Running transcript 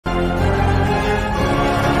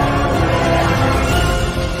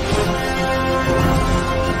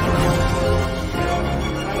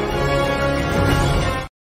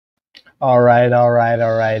All right.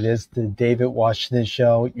 It's the David Washington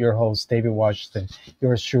Show. Your host, David Washington,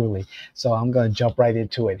 yours truly. So I'm going to jump right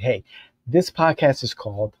into it. Hey, this podcast is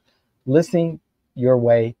called Listening Your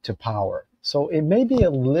Way to Power. So it may be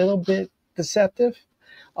a little bit deceptive.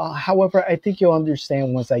 However, I think you'll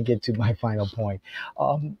understand once I get to my final point.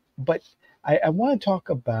 But I want to talk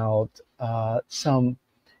about some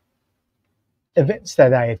events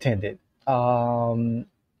that I attended. Or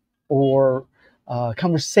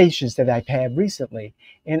conversations that I've had recently.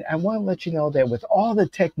 And I want to let you know that with all the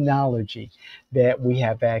technology that we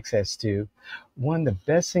have access to, one of the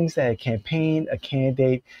best things that a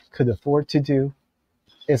candidate could afford to do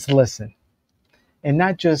is listen. And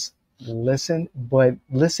not just listen, but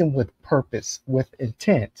listen with purpose, with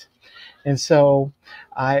intent. And so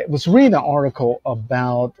I was reading an article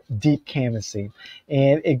about deep canvassing,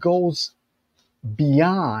 and it goes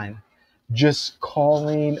beyond just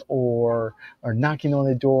calling or knocking on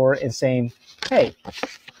the door and saying, hey,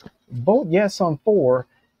 vote yes on 4.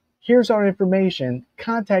 Here's our information.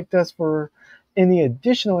 Contact us for any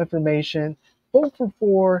additional information. Vote for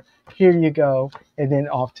 4. Here you go. And then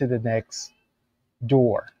off to the next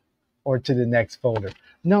door or to the next voter.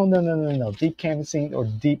 No. Deep canvassing or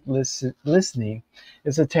deep listening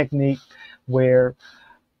is a technique where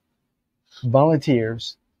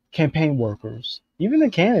volunteers, campaign workers, even a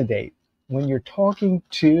candidate, when you're talking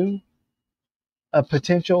to a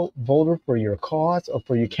potential voter for your cause or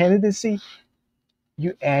for your candidacy,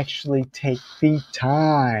 you actually take the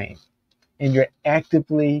time and you're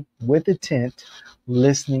actively, with intent,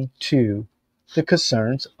 listening to the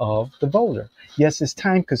concerns of the voter. Yes, it's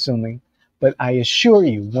time consuming, but I assure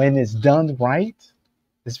you, when it's done right,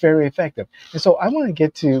 it's very effective. And so I want to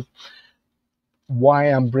get to why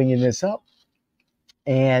I'm bringing this up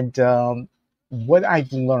and what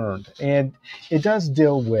I've learned. And it does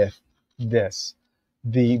deal with this,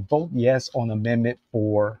 the vote yes on Amendment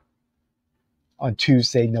 4 on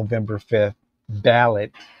Tuesday, November 5th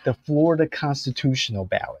ballot, the Florida constitutional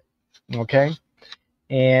ballot. Okay.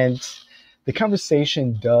 And the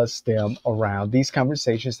conversation does stem around, these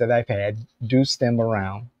conversations that I've had do stem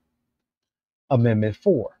around Amendment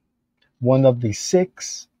 4, one of the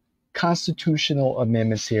 6 constitutional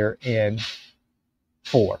amendments here in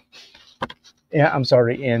 4. Yeah, I'm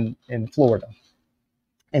sorry, in Florida.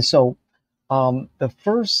 And so the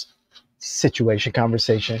first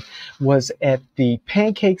conversation was at the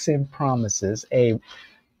Pancakes and Promises, a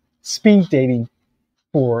speed dating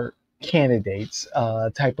for candidates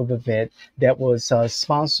type of event that was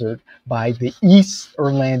sponsored by the East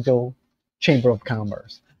Orlando Chamber of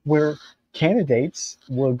Commerce, where candidates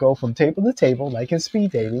will go from table to table, like in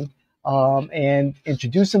speed dating, and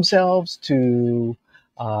introduce themselves to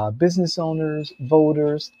business owners,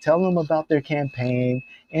 voters, tell them about their campaign,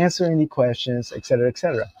 answer any questions, etc.,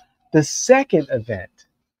 etc. The second event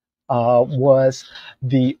was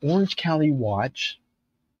the Orange County Watch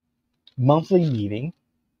monthly meeting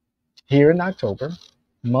here in October,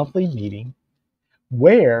 monthly meeting,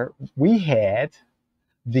 where we had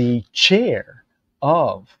the chair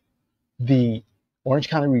of the Orange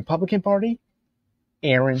County Republican Party,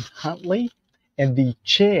 Aaron Huntley, and the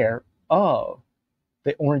chair of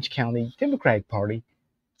the Orange County Democratic Party,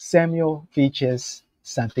 Samuel Viches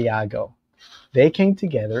Santiago. They came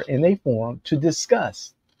together in a forum to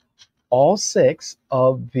discuss all 6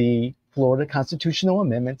 of the Florida constitutional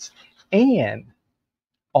amendments and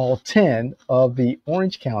all 10 of the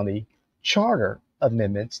Orange County charter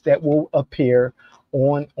amendments that will appear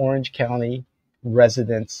on Orange County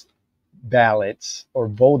residents' ballots or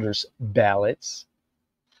voters' ballots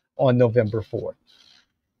on November 4th.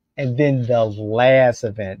 And then the last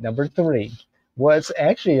event, number 3, was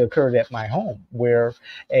actually occurred at my home, where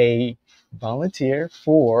a volunteer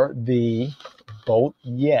for the Vote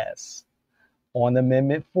Yes on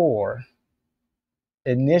Amendment 4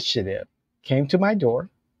 initiative came to my door,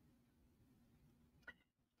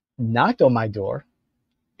 knocked on my door,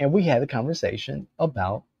 and we had a conversation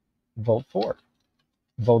about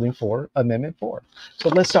voting for Amendment 4. So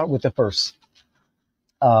let's start with the first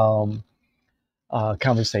um,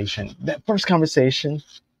 conversation. That first conversation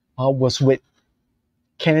was with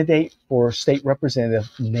candidate for state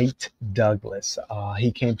representative Nate Douglas.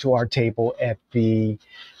 He came to our table at the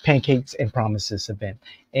Pancakes and Promises event,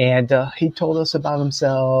 and he told us about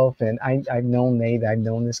himself. And I've known Nate, I've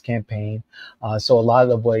known this campaign, so a lot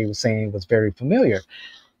of what he was saying was very familiar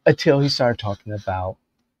until he started talking about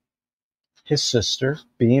his sister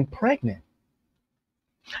being pregnant.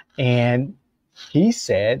 And he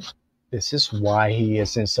said this is why he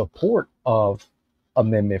is in support of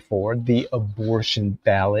Amendment 4, the abortion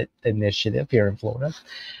ballot initiative here in Florida,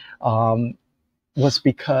 was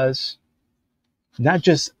because not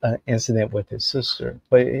just an incident with his sister,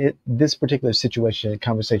 but this particular situation,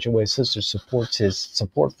 conversation where his sister supports his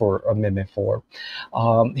support for Amendment 4.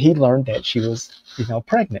 He learned that she was,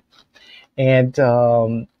 pregnant. And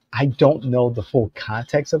I don't know the full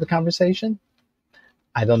context of the conversation.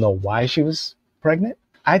 I don't know why she was pregnant.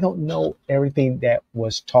 I don't know everything that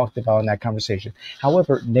was talked about in that conversation.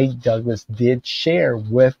 However, Nate Douglas did share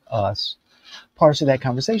with us parts of that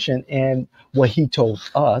conversation. And what he told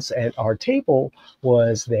us at our table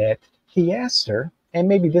was that he asked her, and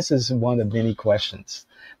maybe this is one of many questions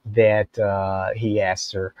that he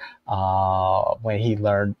asked her when he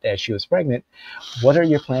learned that she was pregnant. What are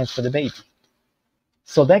your plans for the baby?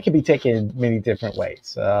 So that can be taken many different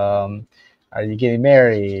ways. Are you getting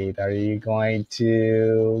married? Are you going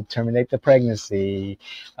to terminate the pregnancy?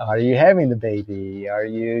 Are you having the baby? Are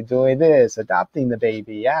you doing this, adopting the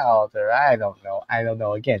baby out? Or I don't know. I don't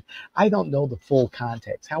know. Again, I don't know the full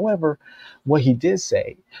context. However, what he did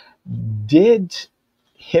say did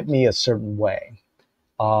hit me a certain way.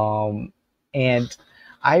 Um, and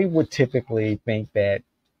I would typically think that,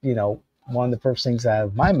 one of the first things out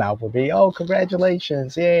of my mouth would be, oh,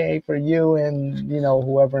 congratulations, yay for you and,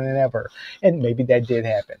 whoever and ever. And maybe that did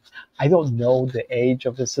happen. I don't know the age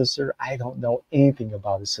of the sister. I don't know anything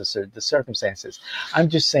about the sister, the circumstances. I'm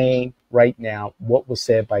just saying right now what was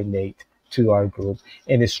said by Nate to our group,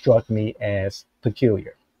 and it struck me as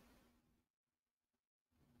peculiar.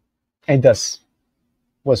 And thus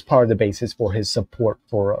was part of the basis for his support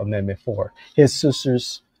for Amendment 4. His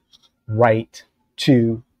sister's right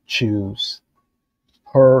to choose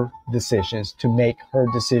her decisions, to make her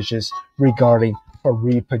decisions regarding her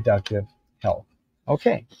reproductive health.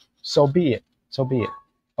 Okay, so be it. So be it.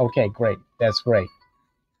 Okay, great. That's great.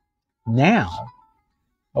 Now,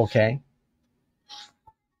 okay,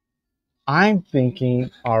 I'm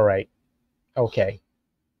thinking, all right, okay,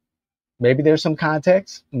 maybe there's some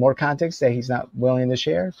context, more context that he's not willing to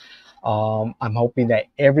share. I'm hoping that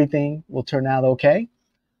everything will turn out okay.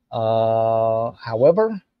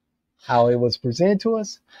 However, how it was presented to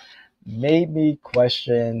us made me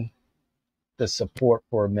question the support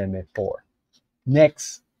for Amendment 4.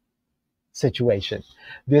 Next situation.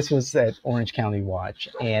 This was at Orange County Watch.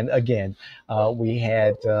 And again, we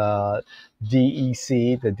had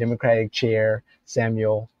DEC, the Democratic chair,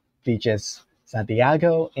 Samuel Fiches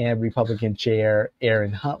Santiago, and Republican chair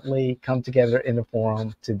Aaron Huntley come together in the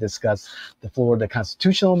forum to discuss the Florida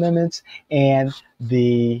constitutional amendments and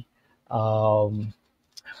the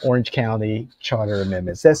Orange County charter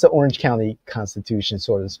amendments. That's the Orange County Constitution,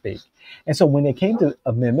 so to speak. And so when it came to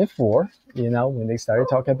Amendment 4, when they started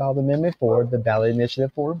talking about Amendment 4, the ballot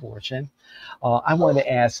initiative for abortion, I wanted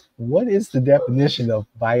to ask, what is the definition of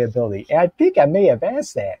viability? And I think I may have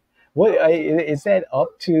asked that. What is that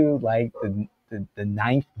up to, like the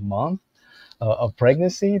ninth month of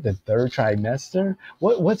pregnancy, the third trimester?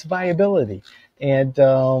 What's viability? And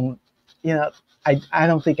you know, I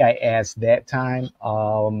don't think I asked that time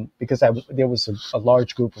because there was a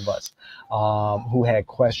large group of us who had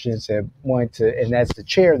questions and wanted to, and as the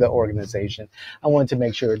chair of the organization, I wanted to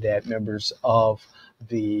make sure that members of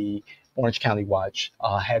the Orange County Watch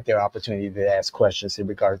had their opportunity to ask questions in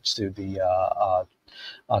regards to the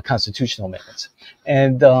constitutional amendments.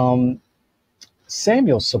 And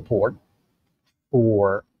Samuel's support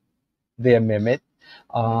for the amendment,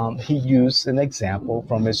 he used an example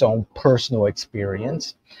from his own personal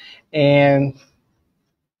experience. And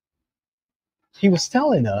he was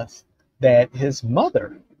telling us that his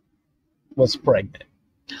mother was pregnant.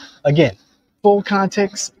 Again, full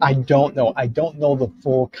context, I don't know. I don't know the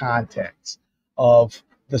full context of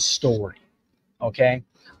the story. Okay.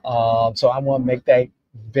 So I want to make that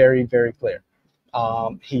very, very clear.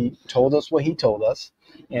 He told us what he told us,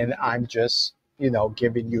 and I'm just,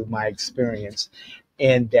 giving you my experience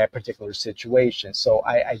in that particular situation. So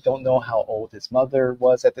I don't know how old his mother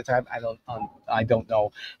was at the time. I don't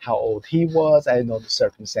know how old he was. I don't know the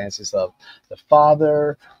circumstances of the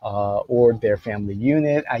father or their family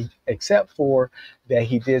unit. Except for that,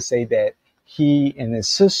 he did say that he and his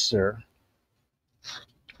sister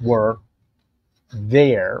were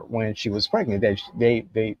there when she was pregnant.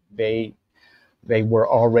 They were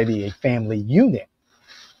already a family unit.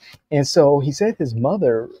 And so he said his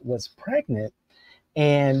mother was pregnant.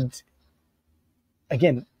 And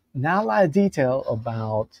again, not a lot of detail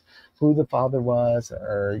about who the father was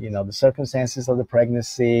or, the circumstances of the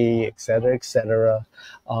pregnancy, et cetera, et cetera.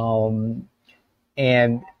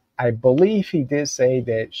 And I believe he did say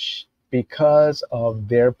that because of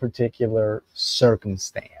their particular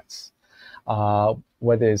circumstance,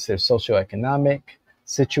 whether it's their socioeconomic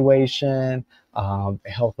situation, the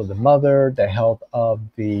health of the mother, the health of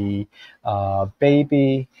the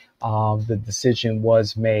baby. The decision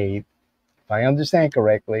was made, if I understand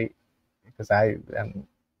correctly, because I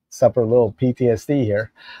suffer a little PTSD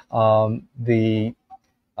here. The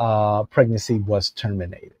pregnancy was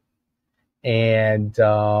terminated, and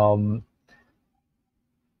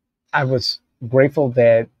I was grateful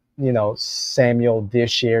that Samuel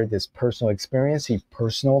did share this personal experience. He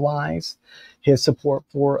personalized his support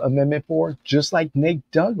for Amendment 4, just like Nick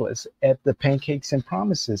Douglas at the Pancakes and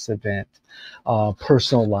Promises event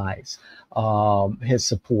personalized his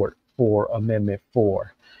support for Amendment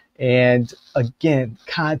 4. And again,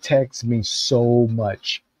 context means so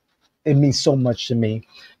much. It means so much to me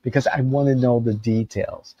because I want to know the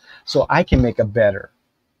details so I can make a better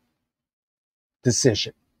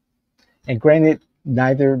decision. And granted,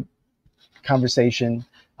 neither conversation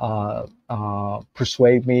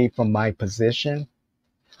persuade me from my position.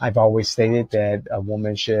 I've always stated that a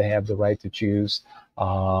woman should have the right to choose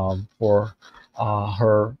for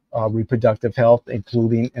her reproductive health,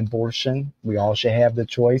 including abortion. We all should have the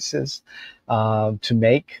choices to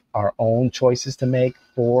make, our own choices to make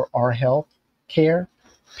for our health care,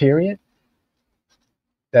 period.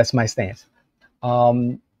 That's my stance.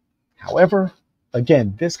 However,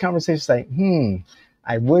 again, this conversation is like,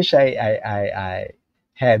 I wish I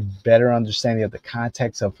had better understanding of the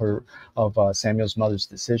context of Samuel's mother's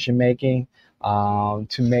decision making to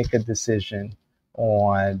make a decision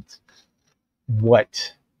on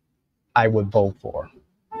what I would vote for,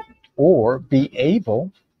 or be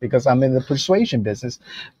able, because I'm in the persuasion business,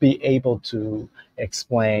 be able to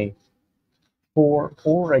explain for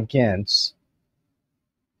or against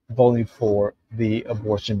voting for the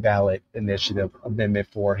abortion ballot initiative Amendment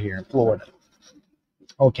 4 here in Florida.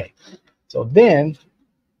 Okay, so then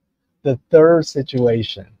the third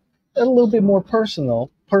situation, a little bit more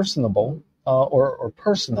personable, or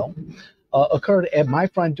personal, occurred at my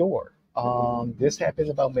front door. This happened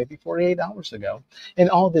about maybe 48 hours ago, and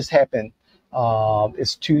all this happened.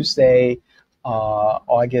 It's Tuesday,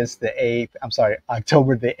 August the 8th. I'm sorry,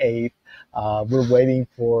 October the 8th. We're waiting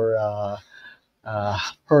for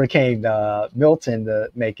Hurricane Milton to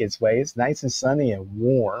make its way. It's nice and sunny and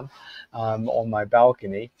warm on my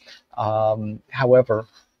balcony. However,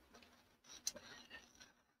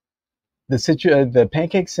 the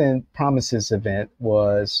Pancakes and Promises event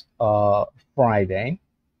was Friday.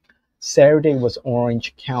 Saturday was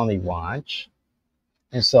Orange County Watch.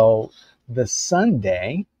 And so the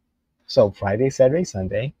Sunday, so Friday, Saturday,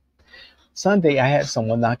 Sunday, I had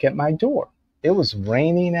someone knock at my door. It was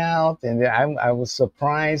raining out, and I was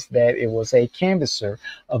surprised that it was a canvasser,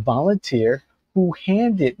 a volunteer, who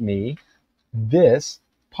handed me this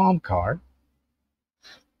palm card.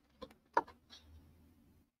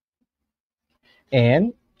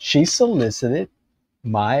 And she solicited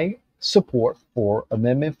my support for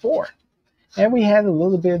Amendment 4. And we had a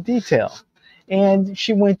little bit of detail. And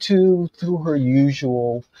she went through her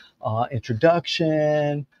usual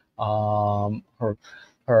introduction,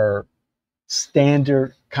 her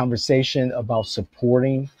standard conversation about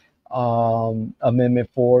supporting Amendment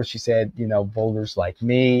 4. She said, voters like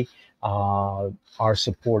me, our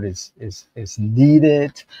support is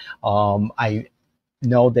needed. I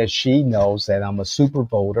know that she knows that I'm a super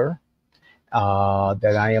voter,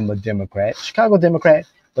 that I am a Democrat, Chicago Democrat,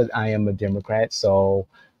 but I am a Democrat. So,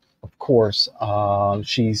 of course,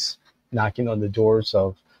 she's knocking on the doors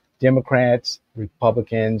of Democrats,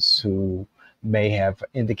 Republicans who may have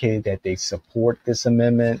indicated that they support this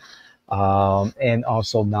amendment, and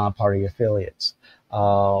also non-party affiliates.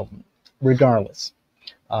 Regardless,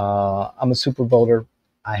 I'm a super voter.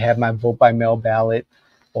 I have my vote by mail ballot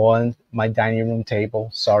on my dining room table.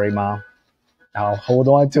 Sorry, Mom. I'll hold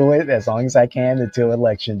on to it as long as I can until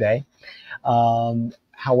Election Day.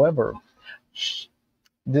 However,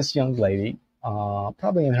 this young lady,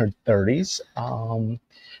 probably in her 30s,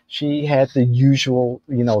 she had the usual,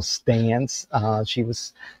 stance. She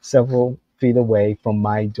was several feet away from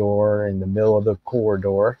my door in the middle of the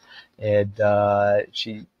corridor, and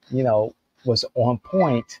she, was on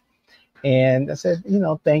point. And I said,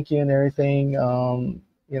 thank you and everything.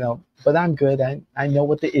 But I'm good. I know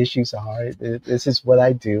what the issues are. This is what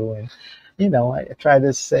I do. And, I try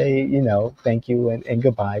to say, thank you and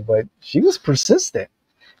goodbye, but she was persistent.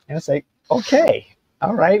 And it's like, okay,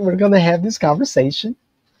 all right, we're going to have this conversation.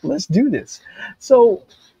 Let's do this. So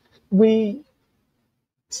we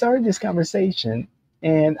started this conversation,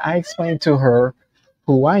 and I explained to her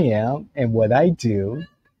who I am and what I do,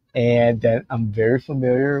 and that I'm very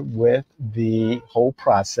familiar with the whole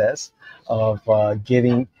process of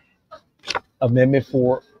getting Amendment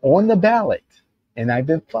 4 on the ballot. And I've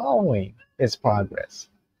been following its progress.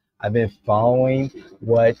 I've been following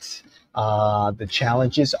what the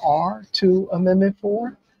challenges are to Amendment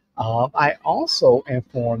 4. I also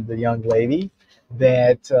informed the young lady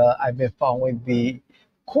that I've been following the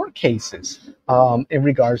court cases in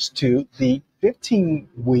regards to the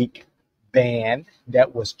 15-week ban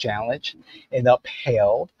that was challenged and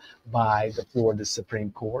upheld by the Florida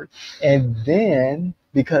Supreme Court. And then,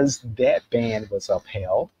 because that ban was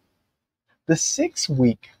upheld, the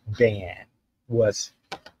 6-week ban was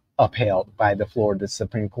upheld by the Florida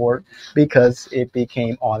Supreme Court because it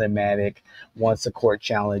became automatic once the court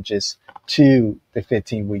challenges to the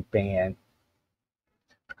 15-week ban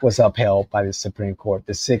was upheld by the Supreme Court.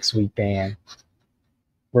 The 6-week ban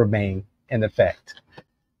remained in effect.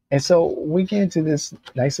 And so we get into this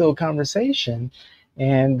nice little conversation,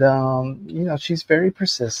 and she's very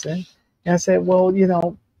persistent. And I said, well,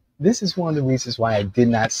 this is one of the reasons why I did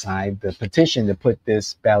not sign the petition to put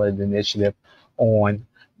this ballot initiative on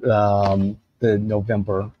the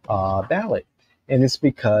November ballot. And it's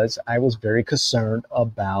because I was very concerned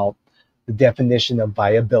about the definition of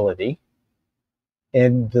viability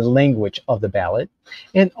and the language of the ballot,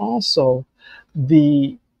 and also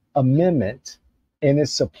the amendment and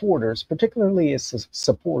its supporters, particularly its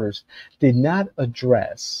supporters, did not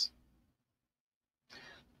address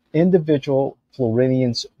individual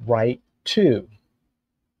Floridians' right to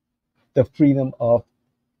the freedom of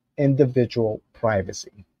individual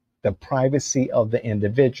privacy, the privacy of the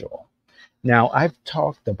individual. Now, I've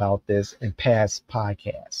talked about this in past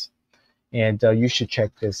podcasts, and you should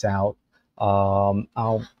check this out.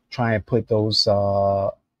 I'll try and put those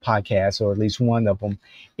podcasts, or at least one of them,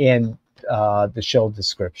 in the show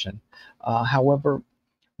description. However,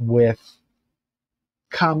 with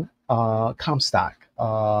Comstock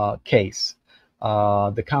case,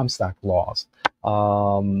 the Comstock laws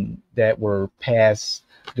that were passed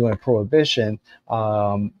during Prohibition,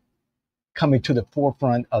 coming to the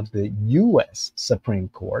forefront of the U.S. Supreme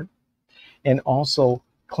Court, and also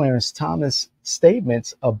Clarence Thomas'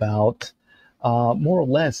 statements about more or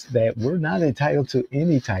less that we're not entitled to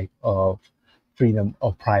any type of freedom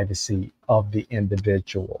of privacy of the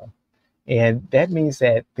individual. And that means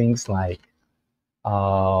that things like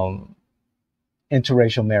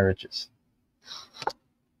interracial marriages,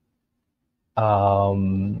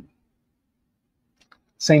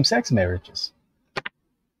 same-sex marriages,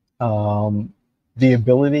 the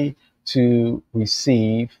ability to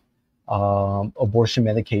receive abortion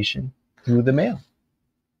medication through the mail,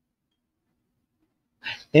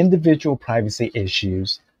 individual privacy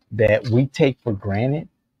issues that we take for granted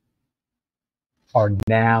are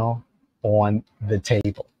now on the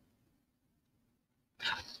table.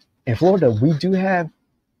 In Florida, we do have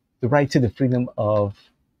the right to the freedom of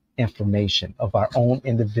information, of our own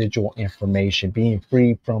individual information, being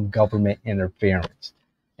free from government interference.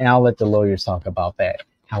 And I'll let the lawyers talk about that.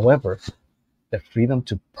 However, the freedom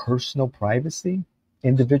to personal privacy,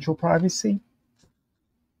 individual privacy,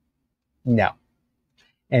 no.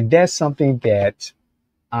 And that's something that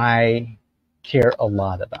I care a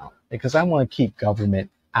lot about, because I want to keep government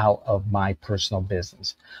out of my personal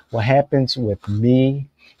business. What happens with me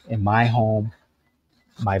in my home,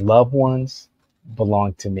 my loved ones,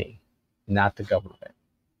 belong to me, not the government.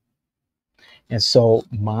 And so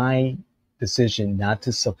my decision not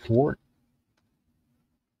to support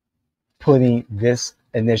putting this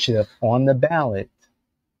initiative on the ballot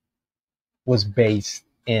was based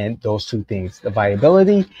in those two things, the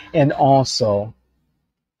viability and also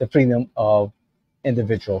the freedom of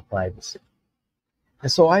individual privacy.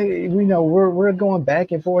 And so we're going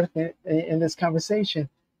back and forth in this conversation.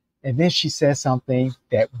 And then she said something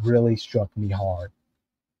that really struck me hard.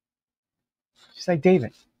 She's like,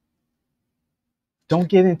 David, don't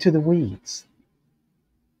get into the weeds.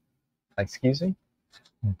 Excuse me?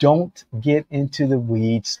 Don't get into the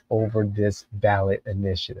weeds over this ballot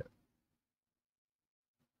initiative.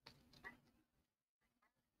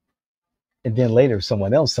 And then later,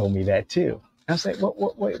 someone else told me that too. I was like,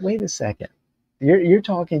 wait a second. You're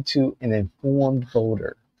talking to an informed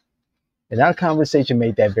voter. And our conversation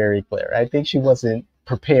made that very clear. I think she wasn't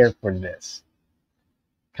prepared for this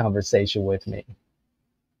conversation with me.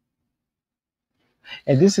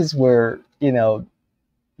 And this is where,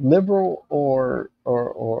 liberal or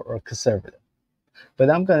conservative. But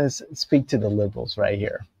I'm going to speak to the liberals right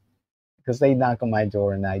here, because they knock on my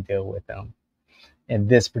door and I deal with them in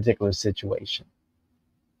this particular situation.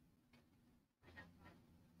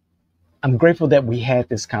 I'm grateful that we had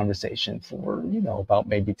this conversation for, about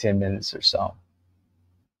maybe 10 minutes or so.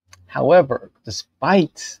 However,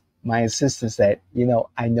 despite my insistence that,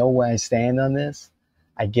 I know where I stand on this,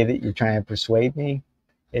 I get it. You're trying to persuade me.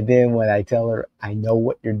 And then when I tell her, I know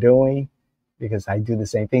what you're doing because I do the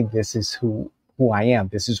same thing. This is who I am.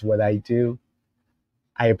 This is what I do.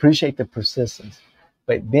 I appreciate the persistence.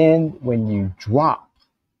 But then when you drop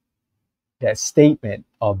that statement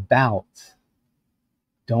about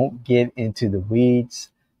don't get into the weeds,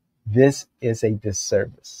 this is a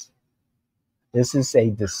disservice. This is a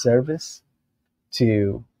disservice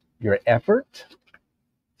to your effort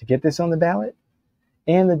to get this on the ballot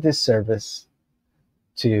and a disservice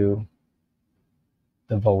to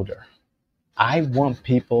the voter. I want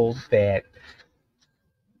people that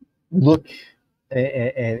look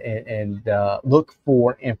and look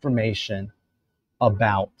for information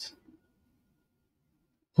about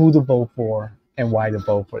who to vote for and why to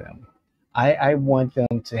vote for them. I want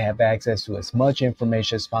them to have access to as much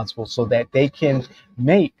information as possible so that they can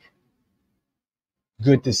make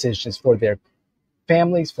good decisions for their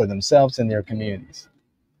families, for themselves, and their communities.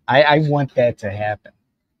 I want that to happen.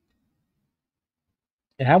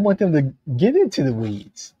 And I want them to get into the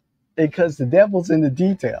weeds because the devil's in the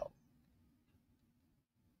detail.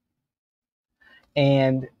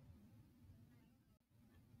 And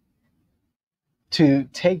to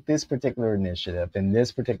take this particular initiative and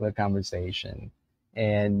this particular conversation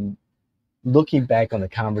and looking back on the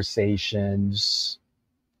conversations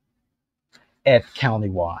at County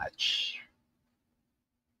Watch,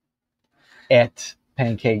 at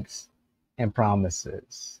Pancakes and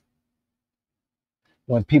Promises,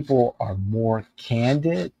 when people are more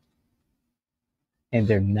candid and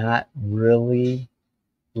they're not really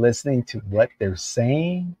listening to what they're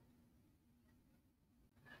saying,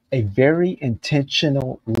 a very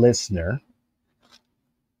intentional listener,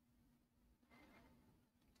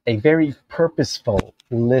 a very purposeful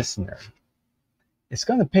listener, is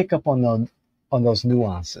going to pick up on those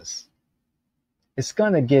nuances. It's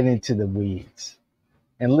going to get into the weeds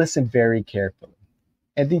and listen very carefully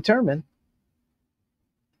and determine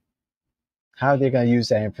how they're going to use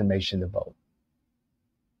that information to vote.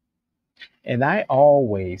 And I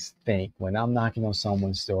always think when I'm knocking on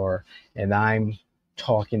someone's door and I'm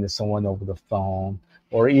talking to someone over the phone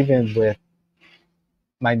or even with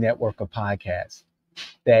my network of podcasts,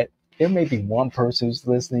 that there may be one person who's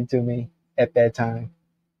listening to me at that time,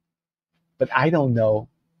 but I don't know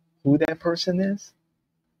who that person is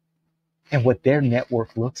and what their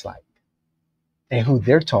network looks like and who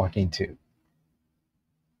they're talking to.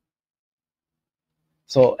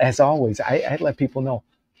 So as always, I let people know,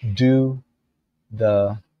 do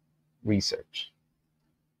the research.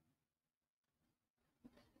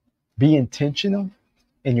 Be intentional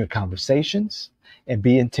in your conversations and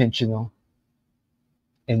be intentional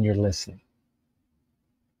in your listening.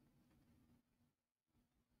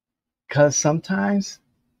 Because sometimes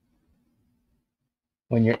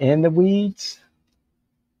when you're in the weeds,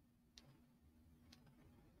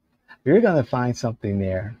 you're going to find something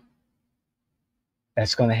there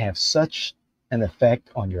that's going to have such an effect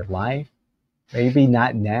on your life, maybe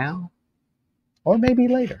not now, or maybe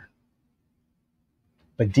later.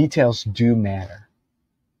 But details do matter.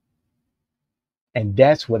 And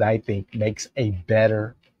that's what I think makes a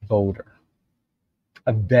better voter,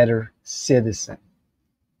 a better citizen,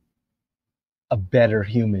 a better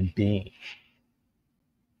human being.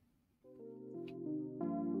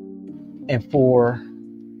 And for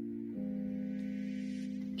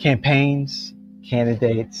campaigns,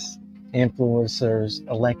 candidates, influencers,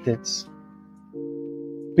 electeds,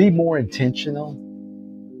 be more intentional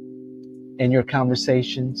in your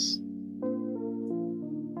conversations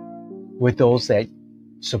with those that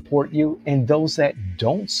support you and those that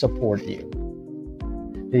don't support you.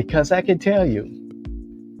 Because I can tell you,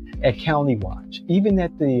 at County Watch, even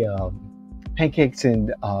at the Pancakes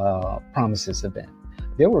and Promises event,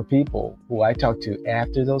 there were people who I talked to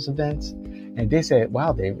after those events, and they said,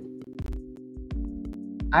 wow, David,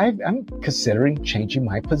 I'm considering changing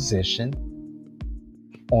my position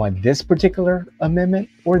on this particular amendment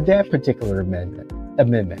or that particular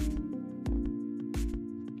amendment.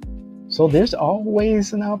 So there's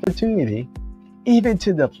always an opportunity, even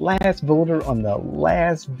to the last voter on the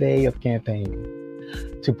last day of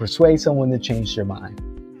campaigning, to persuade someone to change their mind.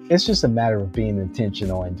 It's just a matter of being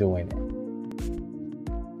intentional and doing it.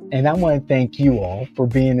 And I want to thank you all for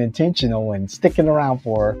being intentional and sticking around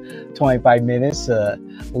for 25 minutes to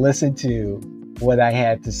listen to what I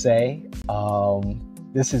had to say.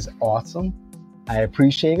 This is awesome. I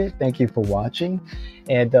appreciate it. Thank you for watching.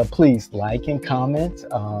 And please like and comment.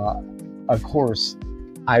 Of course,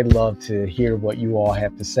 I love to hear what you all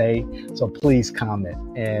have to say. So please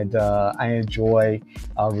comment. And I enjoy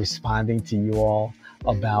responding to you all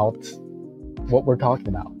about what we're talking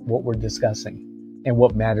about, what we're discussing. and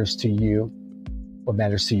what matters to you, what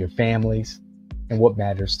matters to your families, and what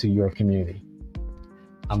matters to your community.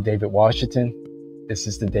 I'm David Washington. This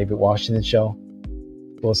is the David Washington Show.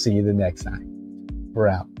 We'll see you the next time. We're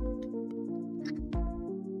out.